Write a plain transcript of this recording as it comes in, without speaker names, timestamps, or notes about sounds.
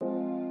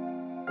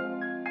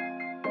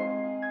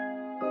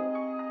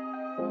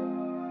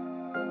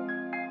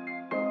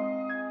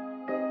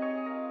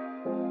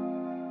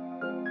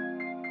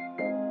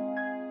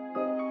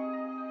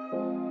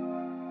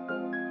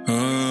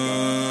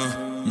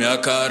Minha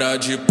cara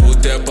de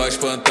puta é pra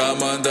espantar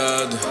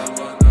mandado.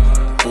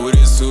 Por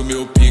isso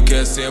meu pique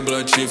é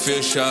semblante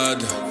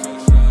fechado.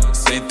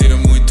 Sem ter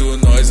muito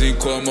nós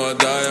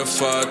incomodar é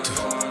fato.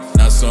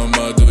 Na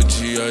soma do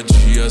dia a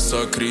dia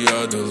só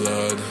cria do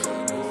lado.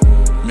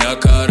 Minha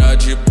cara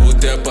de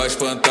puta é pra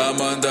espantar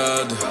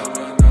mandado.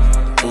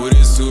 Por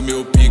isso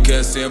meu pique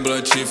é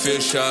semblante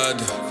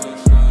fechado.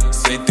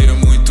 Sem ter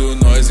muito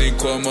nós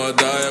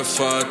incomodar é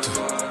fato.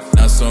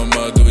 Na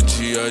soma do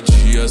dia a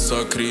dia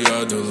só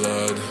cria do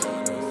lado.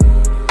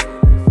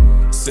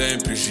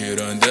 Sempre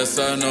girando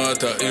essa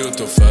nota, eu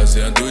tô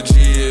fazendo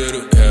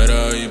dinheiro.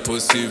 Era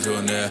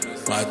impossível, né?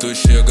 Mas tô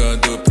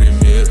chegando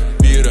primeiro.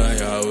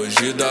 Piranha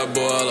hoje dá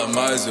bola,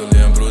 mas eu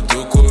lembro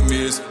do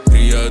começo.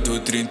 Cria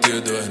do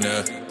 32,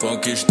 né?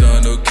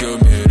 Conquistando o que eu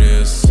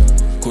mereço.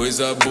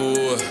 Coisa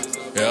boa,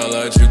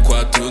 ela de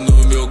 4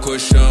 no meu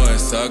colchão.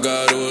 Essa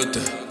garota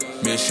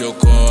mexeu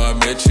com a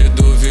mente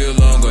do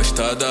vilão,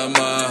 gosta da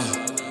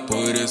marra.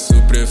 Por isso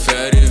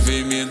prefere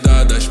vir me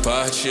dar das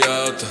partes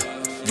altas.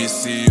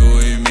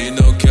 Viciou em mim,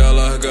 não quer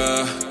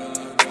largar.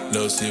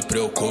 Não se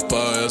preocupa,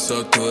 é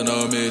só tu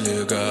não me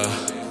ligar.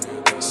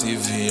 Se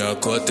vir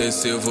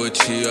acontecer, vou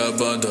te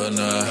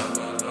abandonar.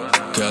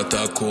 Quer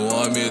tá com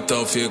homem,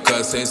 então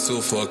fica sem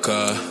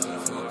sufocar.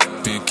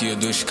 Pique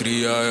dos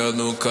cria, eu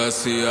nunca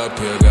se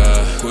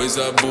apegar.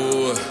 Coisa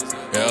boa,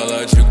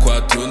 ela de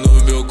 4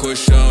 no meu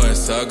colchão.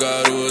 Essa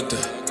garota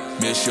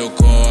mexeu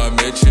com a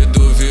mente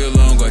do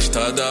vilão,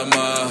 gosta da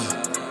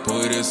marra.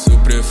 Por isso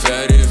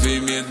prefere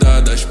vir me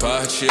dar das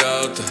partes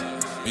altas.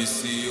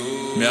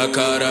 Viciou. Minha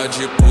cara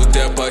de puta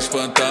é pra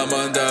espantar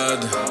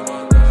mandado.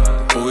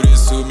 Por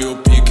isso meu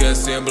pique é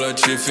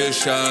semblante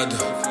fechado.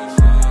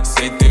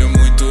 Sem ter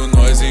muito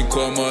nós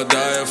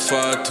incomodar é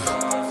fato.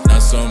 Na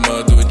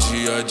soma do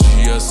dia a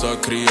dia só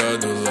cria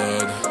do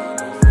lado.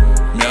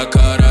 Minha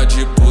cara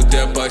de puta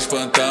é pra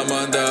espantar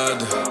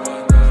mandado.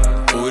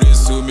 Por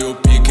isso meu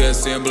pique é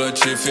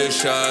semblante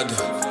fechado.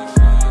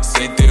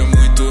 Sem ter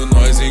muito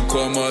nós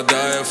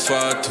incomodar é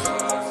fato.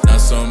 Na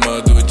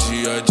soma do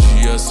dia a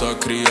dia só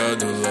cria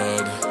do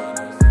lado.